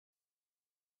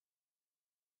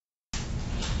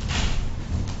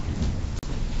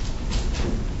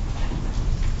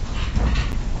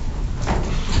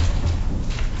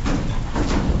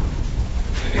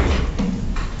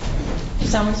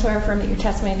solemnly swear or affirm that your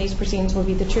testimony in these proceedings will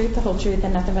be the truth, the whole truth,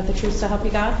 and nothing but the truth, so help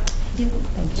you God? I do.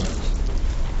 Thank you.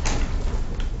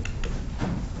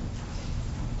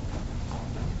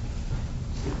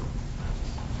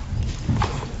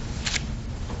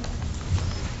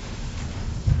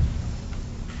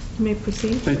 You may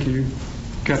proceed. Thank you.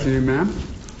 Good afternoon, ma'am.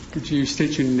 Could you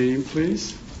state your name,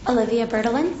 please? Olivia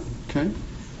Bertalan. Okay.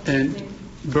 And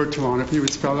Bertalan, if you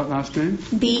would spell that last name?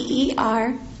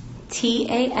 Bertalan.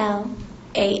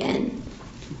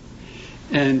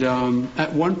 And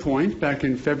at one point, back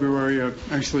in February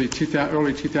of actually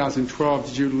early 2012,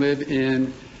 did you live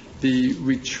in the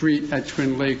retreat at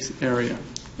Twin Lakes area?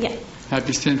 Yes. Have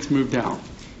you since moved out?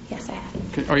 Yes, I have.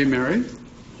 Okay. Are you married?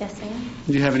 Yes, I am.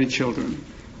 Do you have any children?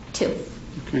 2. Okay.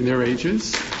 And their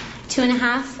ages?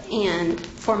 2.5 and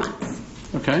 4 months.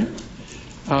 Okay.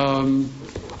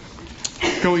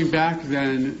 Going back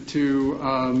then to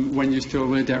when you still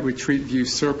lived at Retreat View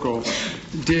Circle,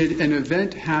 did an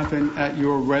event happen at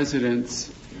your residence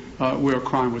where a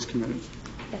crime was committed?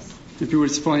 Yes. If you would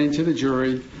explain to the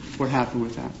jury what happened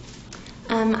with that.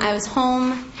 I was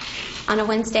home on a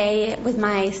Wednesday with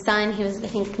my son. He was, I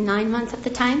think, 9 months at the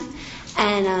time.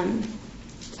 And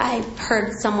I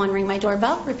heard someone ring my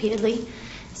doorbell repeatedly.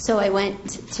 So I went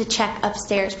to check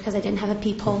upstairs because I didn't have a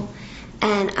peephole.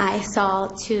 And I saw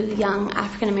 2 young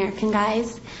African-American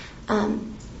guys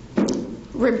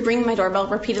ring my doorbell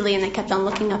repeatedly, and they kept on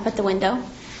looking up at the window.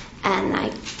 And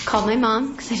I called my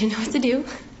mom because I didn't know what to do.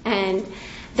 And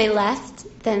they left.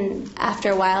 Then after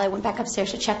a while, I went back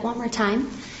upstairs to check one more time.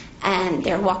 And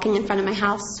they were walking in front of my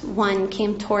house. One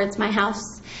came towards my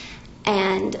house.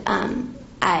 And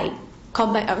I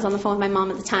was on the phone with my mom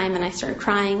at the time, and I started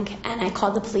crying. And I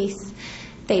called the police.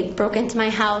 They broke into my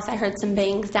house. I heard some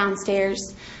bangs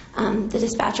downstairs. The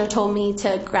dispatcher told me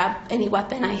to grab any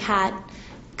weapon I had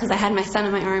because I had my son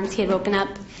in my arms. He had woken up,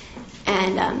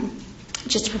 and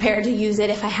just to prepare to use it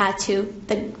if I had to.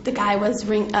 The guy was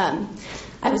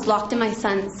I was locked in my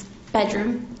son's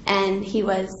bedroom, and he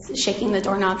was shaking the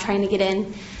doorknob trying to get in.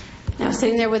 And I was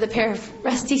sitting there with a pair of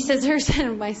rusty scissors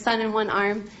and my son in one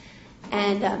arm,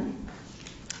 and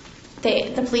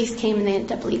the police came and they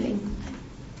ended up leaving.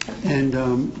 And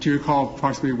do you recall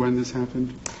approximately when this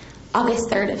happened? August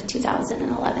 3rd of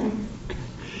 2011.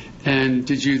 And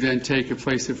did you then take a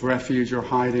place of refuge or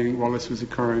hiding while this was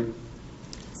occurring?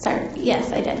 Sorry,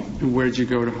 yes, I did. And where did you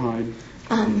go to hide?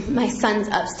 My son's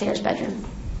upstairs bedroom.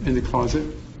 In the closet?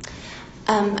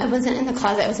 I wasn't in the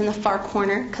closet. I was in the far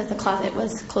corner because the closet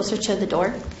was closer to the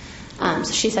door.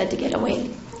 So she said to get away,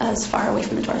 as far away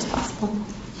from the door as possible.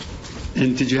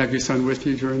 And did you have your son with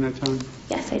you during that time?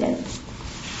 Yes, I did.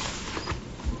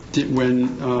 Did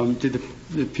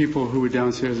the people who were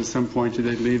downstairs at some point, did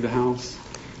they leave the house?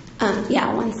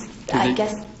 Yeah, once. I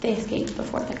guess they escaped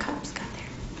before the cops got there.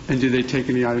 And did they take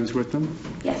any items with them?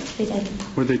 Yes, they did.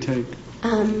 What did they take?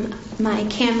 My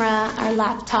camera, our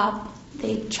laptop.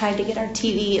 They tried to get our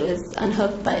TV. It was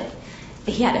unhooked, but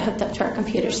he had it hooked up to our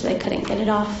computer, so they couldn't get it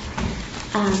off.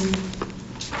 I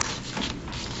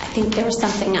think there was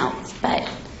something else, but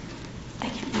I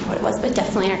can't remember what it was, but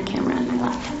definitely our camera and my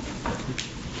laptop.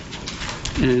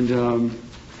 And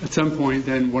at some point,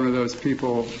 then one of those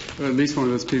people, or at least one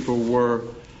of those people, were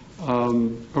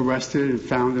arrested and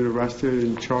found and arrested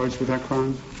and charged with that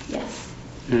crime? Yes.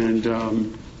 And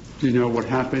do you know what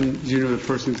happened? Do you know the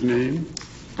person's name?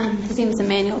 His name is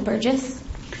Emmanuel Burgess.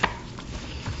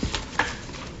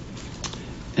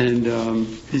 And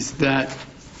is that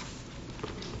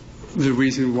the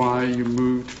reason why you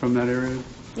moved from that area?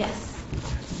 Yes.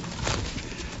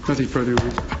 Nothing further.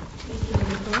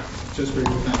 Just very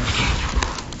good. Thanks.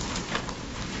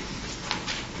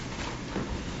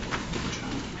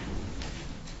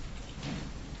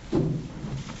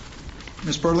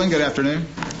 Ms. Bertalan, good afternoon.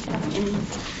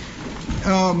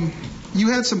 You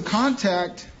had some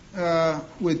contact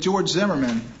with George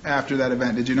Zimmerman after that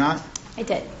event, did you not? I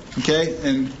did. Okay,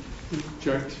 and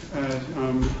direct,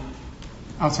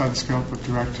 outside the scope of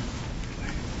direct.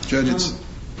 Judge,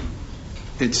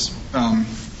 it's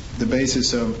the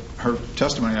basis of her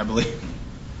testimony, I believe.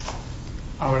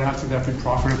 I would have to definitely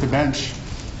proffer at the bench.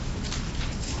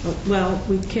 Well,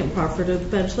 we can't proffer to the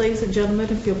bench. Ladies and gentlemen,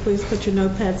 if you'll please put your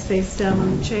notepads face down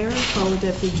on the chair, call the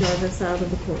deputy judge out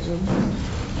of the courtroom.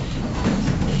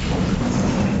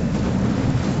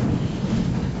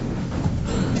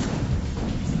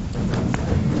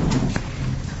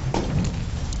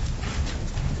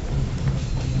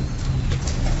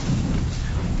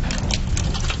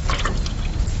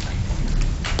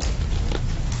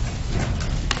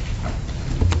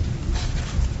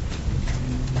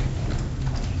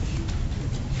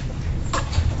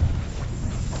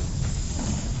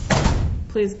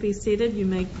 please be seated. You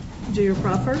may do your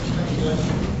proffer.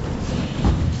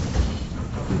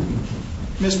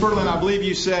 Ms. Bertalan, I believe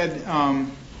you said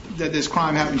that this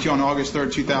crime happened to you on August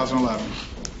 3rd, 2011.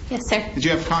 Yes, sir. Did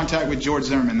you have contact with George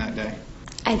Zimmerman that day?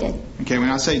 I did. Okay, when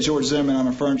I say George Zimmerman, I'm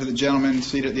referring to the gentleman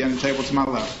seated at the end of the table to my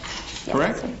left. Yes,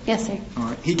 Correct? Sir. Yes, sir. All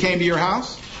right. He came to your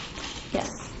house,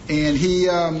 Yes. and he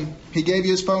gave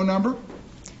you his phone number?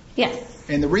 Yes.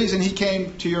 And the reason he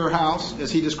came to your house,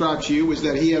 as he described to you, was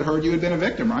that he had heard you had been a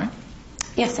victim, right?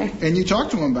 Yes, sir. And you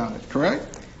talked to him about it,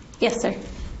 correct? Yes, sir.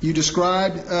 You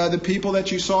described the people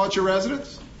that you saw at your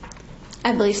residence?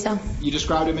 I believe so. You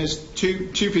described them as two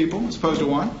people as opposed to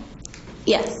one?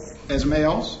 Yes. As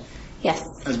males? Yes.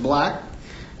 As black?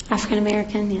 African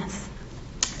American, yes.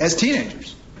 As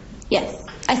teenagers? Yes.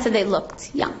 I said they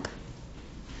looked young.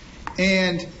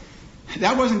 And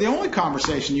that wasn't the only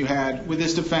conversation you had with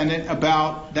this defendant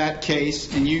about that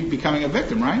case and you becoming a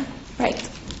victim, right? Right.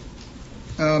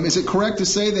 Is it correct to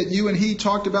say that you and he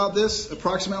talked about this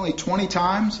approximately 20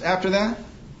 times after that?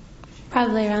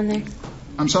 Probably around there.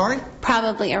 I'm sorry?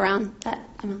 Probably around that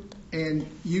amount. And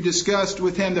you discussed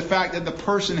with him the fact that the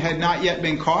person had not yet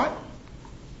been caught?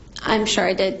 I'm sure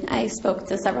I did. I spoke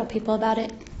to several people about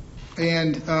it.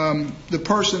 And the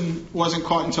person wasn't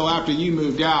caught until after you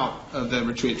moved out of the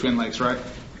retreat at Twin Lakes, right?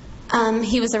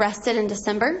 He was arrested in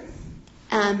December.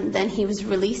 Then he was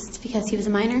released because he was a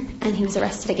minor, and he was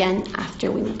arrested again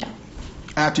after we moved out.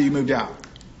 After you moved out?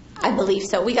 I believe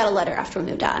so. We got a letter after we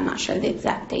moved out. I'm not sure the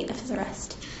exact date of his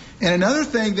arrest. And another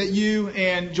thing that you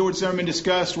and George Zimmerman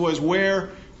discussed was where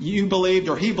you believed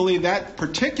or he believed that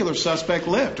particular suspect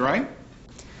lived, right?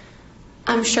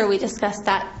 I'm sure we discussed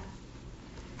that.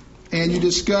 And you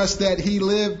discussed that he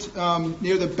lived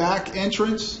near the back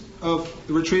entrance of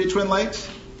the retreat at Twin Lakes?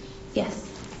 Yes.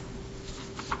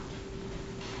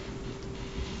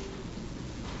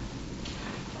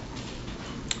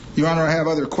 Your Honor, I have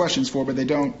other questions for, but they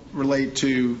don't relate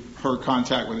to her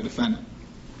contact with the defendant.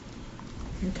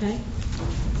 Okay.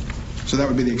 So that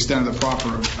would be the extent of the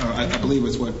proffer, I believe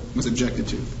was what was objected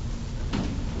to.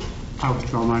 I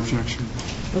withdraw my objection.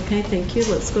 Okay, thank you.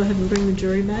 Let's go ahead and bring the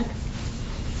jury back.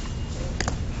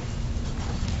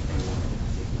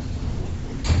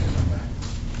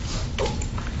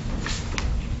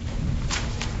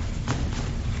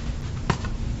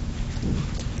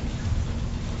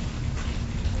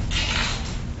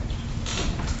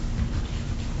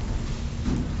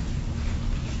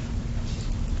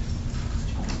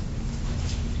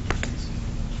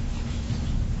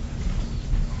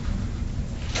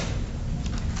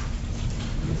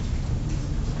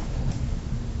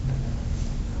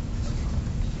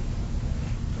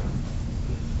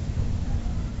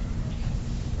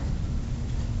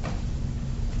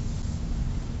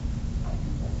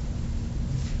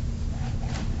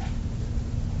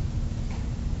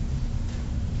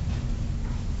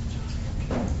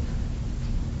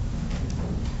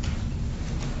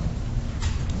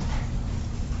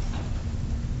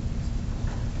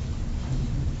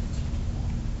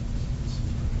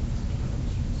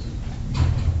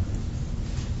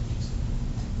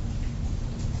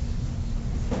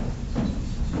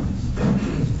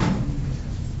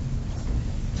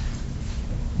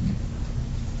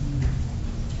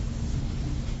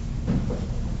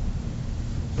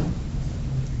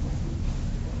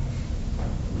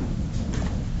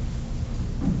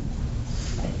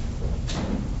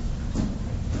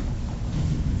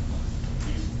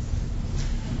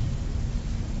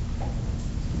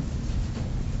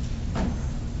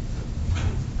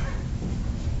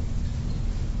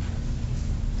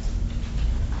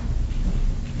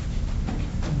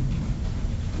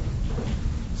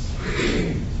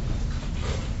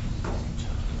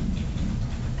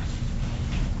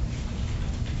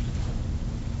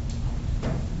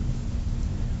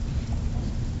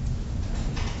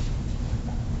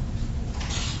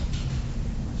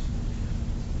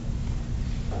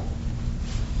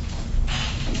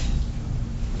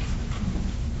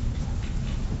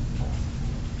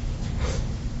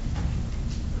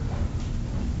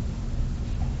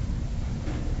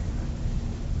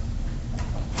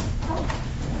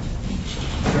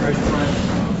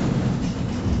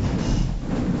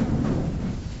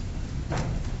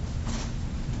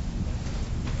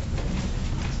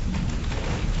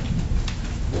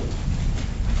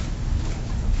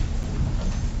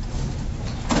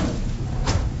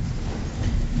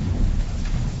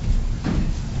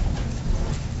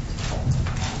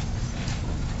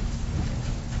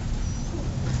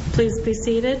 Please be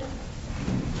seated.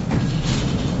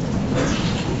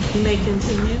 You may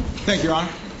continue. Thank you, Your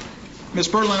Honor. Ms.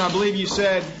 Bertalan, I believe you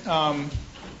said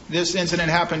this incident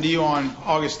happened to you on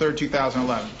August 3rd,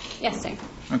 2011. Yes, sir.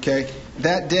 Okay.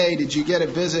 That day, did you get a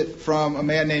visit from a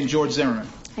man named George Zimmerman?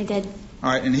 I did.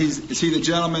 All right, and is he the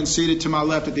gentleman seated to my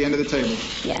left at the end of the table?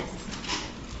 Yes.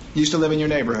 He used to live in your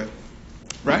neighborhood,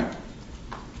 right?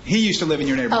 He used to live in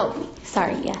your neighborhood. Oh,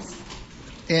 sorry, yes.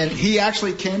 And he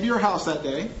actually came to your house that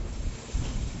day,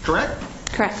 correct?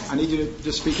 Correct. I need you to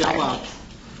just speak out loud.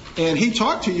 And he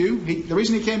talked to you. The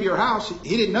reason he came to your house,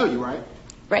 he didn't know you, right?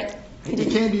 Right. He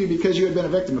came to you because you had been a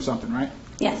victim of something, right?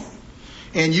 Yes.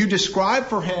 And you described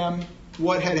for him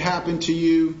what had happened to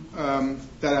you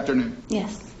that afternoon.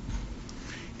 Yes.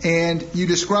 And you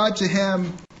described to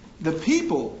him the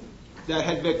people that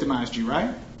had victimized you,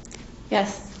 right?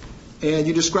 Yes. And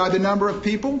you described the number of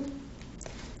people?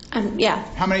 Yeah.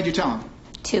 How many did you tell him?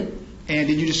 2. And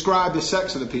did you describe the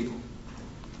sex of the people?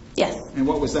 Yes. And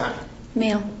what was that?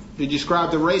 Male. Did you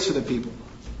describe the race of the people?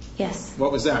 Yes.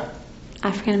 What was that?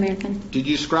 African American. Did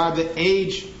you describe the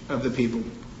age of the people?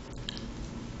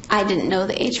 I didn't know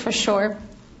the age for sure,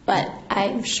 but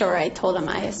I'm sure I told him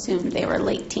I assumed they were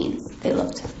late teens. They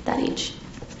looked that age.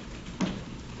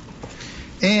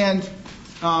 And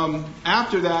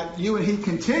after that, you and he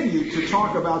continued to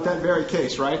talk about that very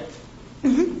case, right?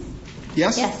 Mm-hmm.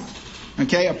 Yes? Yes.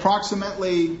 Okay,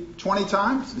 approximately 20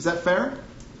 times. Is that fair?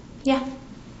 Yeah.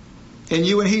 And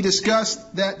you and he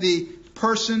discussed that the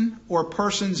person or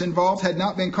persons involved had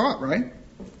not been caught, right?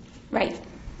 Right.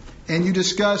 And you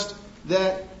discussed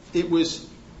that it was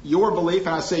your belief,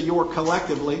 and I say your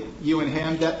collectively, you and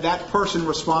him, that that person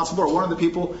responsible, or one of the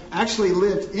people, actually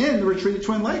lived in the retreat at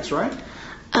Twin Lakes, right?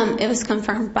 It was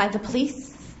confirmed by the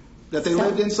police. That they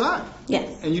lived inside.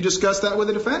 Yes. And you discussed that with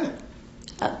the defendant.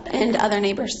 And other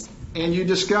neighbors. And you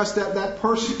discussed that that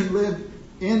person lived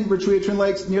in retreat at Twin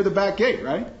Lakes near the back gate,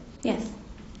 right? Yes.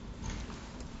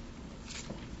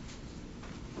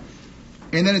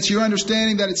 And then it's your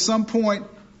understanding that at some point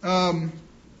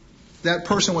that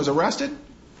person was arrested?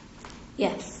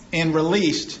 Yes. And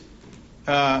released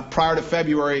prior to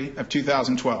February of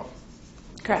 2012.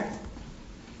 Correct.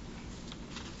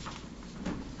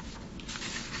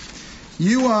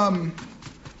 You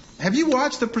have you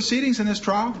watched the proceedings in this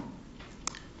trial?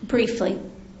 Briefly.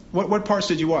 What parts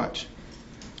did you watch?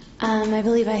 I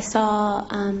believe I saw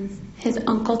his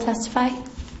uncle testify.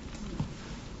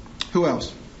 Who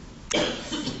else?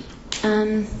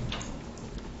 I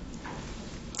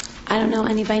don't know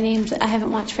any by names. I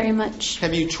haven't watched very much.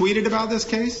 Have you tweeted about this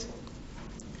case?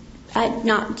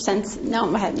 Not since.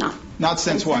 No, I have not. Not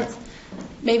since what?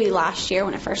 Maybe last year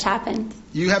when it first happened.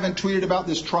 You haven't tweeted about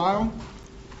this trial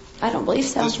I don't believe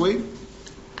so. this week?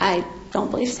 I don't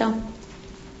believe so.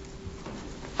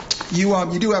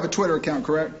 You do have a Twitter account,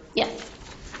 correct? Yes.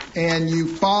 And you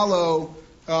follow.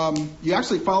 You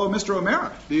actually follow Mr.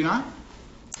 O'Mara, do you not?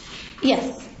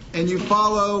 Yes. And you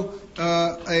follow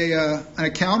an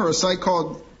account or a site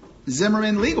called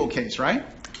Zimmerman Legal Case, right?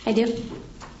 I do.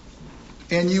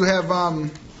 And you have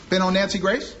been on Nancy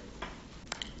Grace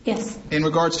Yes. in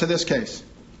regards to this case.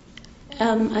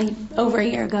 Over a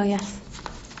year ago, yes.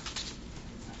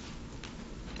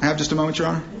 I have just a moment, Your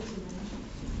Honor.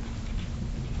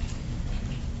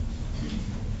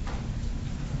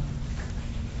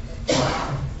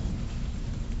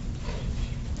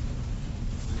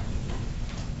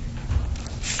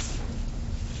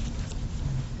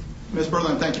 Ms.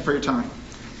 Bertalan, thank you for your time.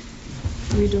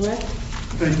 Redirect.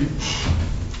 Thank you.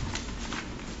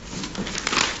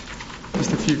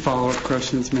 Just a few follow-up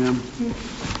questions, ma'am.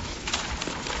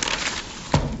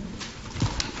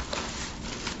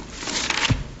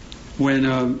 When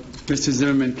Mr.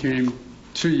 Zimmerman came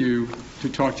to you to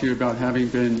talk to you about having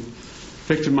been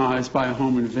victimized by a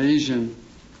home invasion,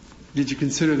 did you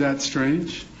consider that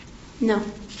strange? No.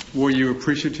 Were you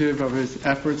appreciative of his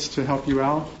efforts to help you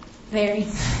out? Very.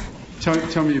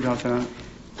 Tell me about that.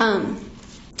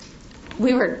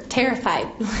 We were terrified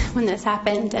when this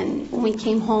happened, and when we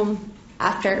came home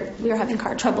after we were having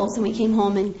car troubles, and we came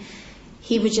home, and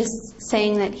he was just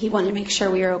saying that he wanted to make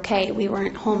sure we were okay. We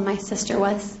weren't home. My sister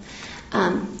was,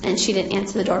 and she didn't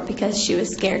answer the door because she was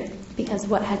scared because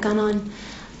of what had gone on.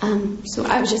 So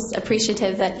I was just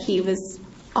appreciative that he was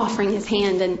offering his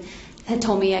hand and had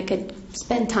told me I could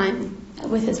spend time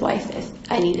with his wife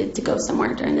if I needed to go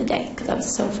somewhere during the day because I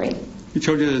was so afraid. He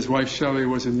told you that his wife, Shelley,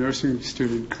 was a nursing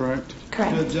student, correct?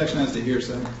 Correct. No objection as to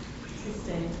hearsay.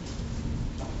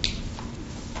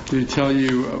 Did he tell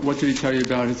you, what did he tell you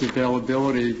about his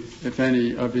availability, if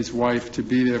any, of his wife to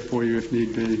be there for you if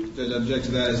need be? The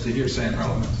objection to that is to hearsay and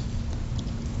relevance.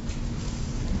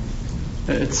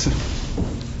 It's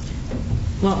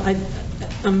Well,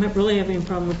 I'm really having a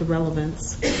problem with the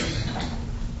relevance.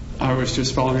 I was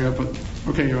just following up.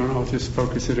 Okay, Your Honor, I'll just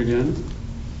focus it again.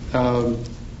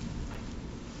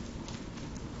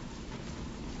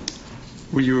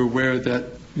 Were you aware that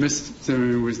Ms.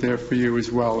 Zimmerman was there for you as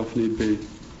well, if need be?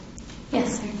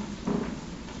 Yes, sir.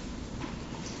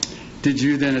 Did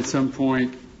you then at some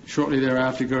point, shortly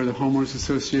thereafter, go to the homeowners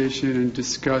association and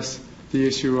discuss the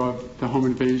issue of the home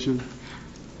invasion?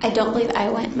 I don't believe I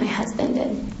went. My husband did.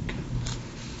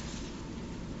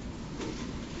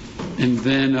 And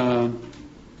then,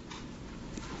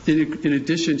 in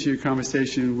addition to your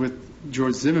conversation with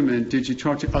George Zimmerman, did you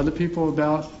talk to other people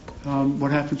about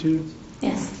what happened to you?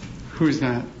 Yes. Who's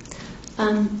that?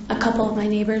 A couple of my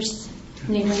neighbors,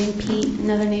 a neighbor named Pete,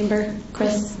 another neighbor,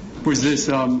 Chris. Was this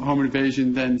home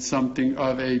invasion then something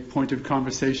of a point of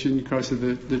conversation because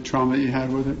of the trauma that you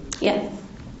had with it? Yes.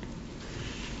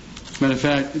 Matter of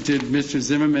fact, did Mr.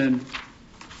 Zimmerman,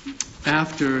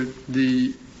 after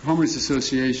the homeowners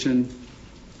association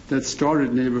that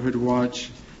started Neighborhood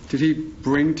Watch, did he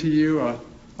bring to you a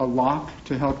lock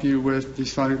to help you with the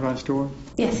sliding glass door?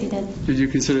 Yes, he did. Did you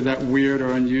consider that weird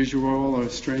or unusual or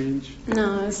strange?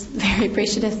 No, I was very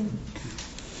appreciative.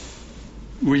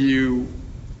 Were you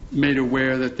made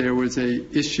aware that there was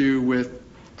a issue with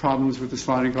problems with the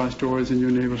sliding glass doors in your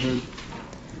neighborhood?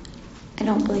 I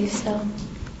don't believe so.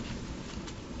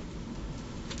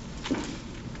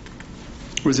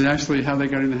 Was it actually how they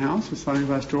got in the house, with sliding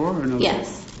glass door, or no?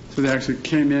 Yes. So they actually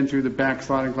came in through the back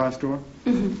sliding glass door?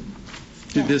 Mm-hmm.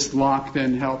 Did this lock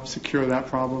then help secure that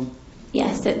problem?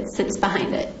 Yes, it sits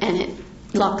behind it, and it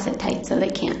locks it tight so they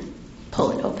can't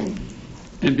pull it open.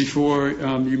 And before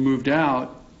you moved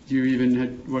out, you even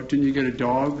had, didn't you get a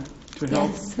dog to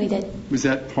help? Yes, we did. Was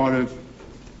that part of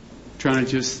trying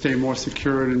to just stay more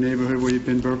secure in a neighborhood where you've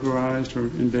been burglarized or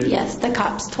invaded? Yes, the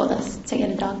cops told us to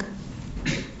get a dog.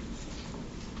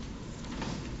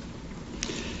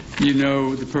 You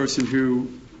know the person who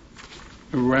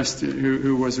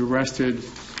was arrested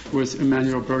was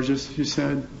Emmanuel Burgess, you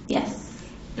said? Yes.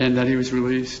 And that he was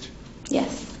released?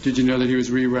 Yes. Did you know that he was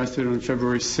rearrested on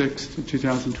February 6th of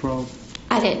 2012?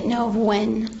 I didn't know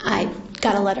when. I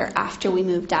got a letter after we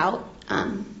moved out,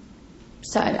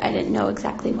 so I didn't know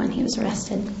exactly when he was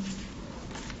arrested.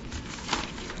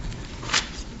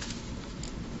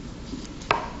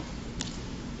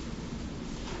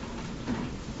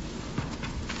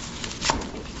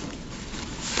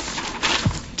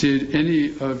 Did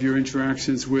any of your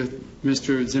interactions with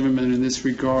Mr. Zimmerman in this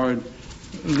regard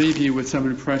leave you with some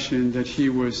impression that he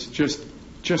was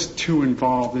just too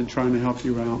involved in trying to help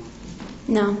you out?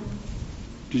 No.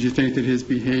 Did you think that his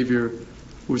behavior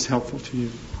was helpful to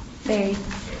you? Very.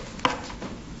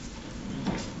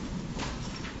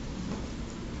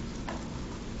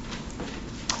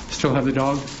 Still have the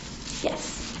dog?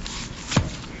 Yes.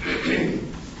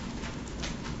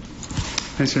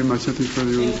 Thanks very much. Nothing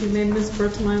further. Thank you. May Ms.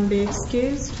 Bertalan be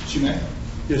excused? She may.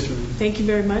 Yes, sir. Thank you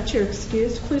very much. You're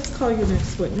excused. Please call your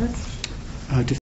next witness.